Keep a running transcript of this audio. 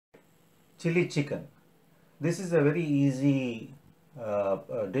chili chicken. This is a very easy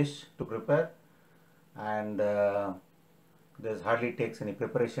dish to prepare, and this hardly takes any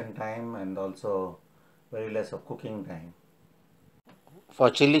preparation time and also very less of cooking time. For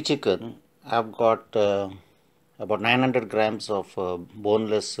chili chicken, I've got about 900 grams of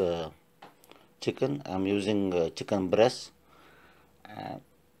boneless chicken. I'm using chicken breast.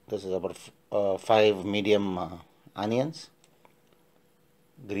 This is about 5 medium onions,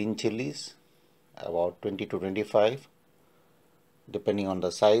 green chilies, about 20 to 25 depending on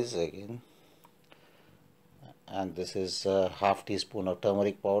the size again, and this is half teaspoon of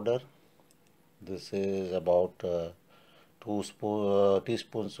turmeric powder. This is about 2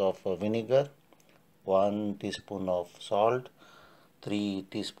 teaspoons of vinegar, 1 teaspoon of salt, 3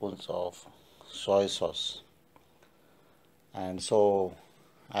 teaspoons of soy sauce. And so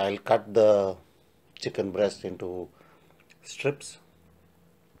I'll cut the chicken breast into strips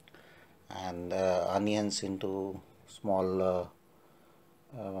and onions into small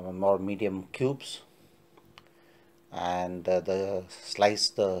more medium cubes, and slice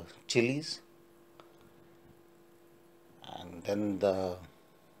the chilies, and then the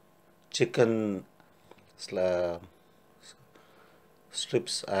chicken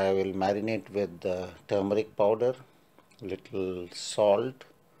strips I will marinate with the turmeric powder, little salt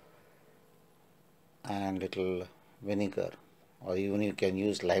and little vinegar, or even you can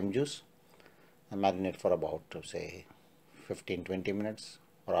use lime juice, and marinate for about say 15-20 minutes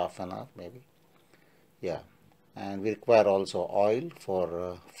or half an hour maybe. Yeah, and we require also oil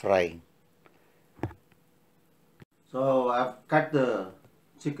for frying. So I've cut the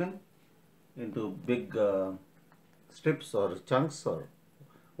chicken into big strips or chunks, or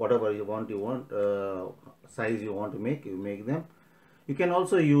whatever you want size you want to make, you make them. You can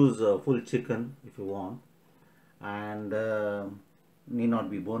also use full chicken if you want, and need not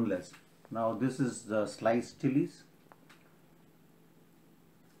be boneless. Now this is the sliced chilies,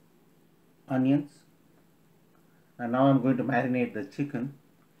 onions, and now I'm going to marinate the chicken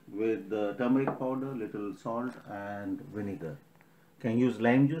with the turmeric powder, little salt and vinegar. You can use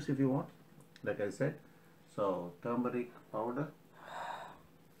lime juice if you want, like I said. So turmeric powder,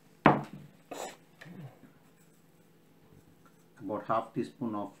 about half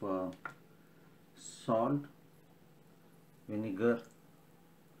teaspoon of salt, vinegar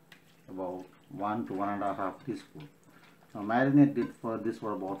about 1 to 1.5 teaspoon. Now marinate it for this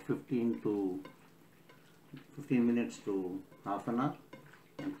for about 15 minutes to half an hour,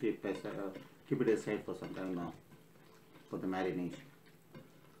 and keep it aside for some time now for the marination.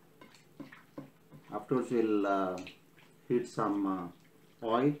 Afterwards we'll heat some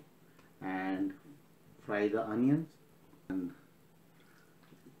oil and fry the onions and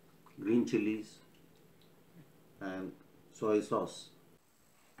green chilies and soy sauce.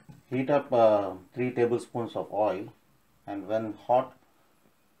 Heat up 3 tablespoons of oil, and when hot,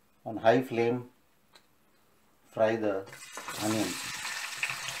 on high flame, fry the onions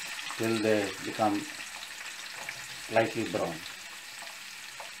till they become slightly brown.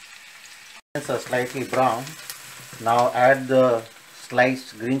 Onions are slightly brown. Now add the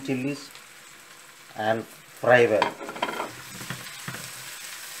sliced green chilies and fry well.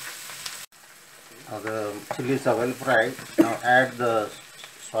 Now the chilies are well fried. Now add the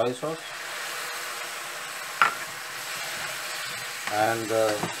soy sauce and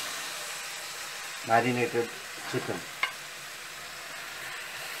the marinated chicken.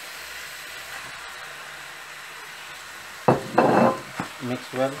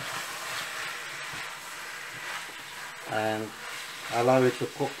 Mix well and allow it to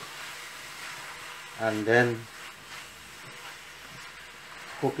cook, and then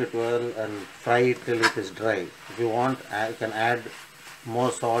cook it well and fry it till it is dry. If you want, you can add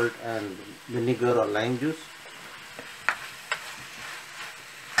more salt and vinegar or lime juice.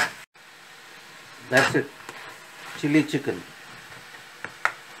 That's it, chili chicken.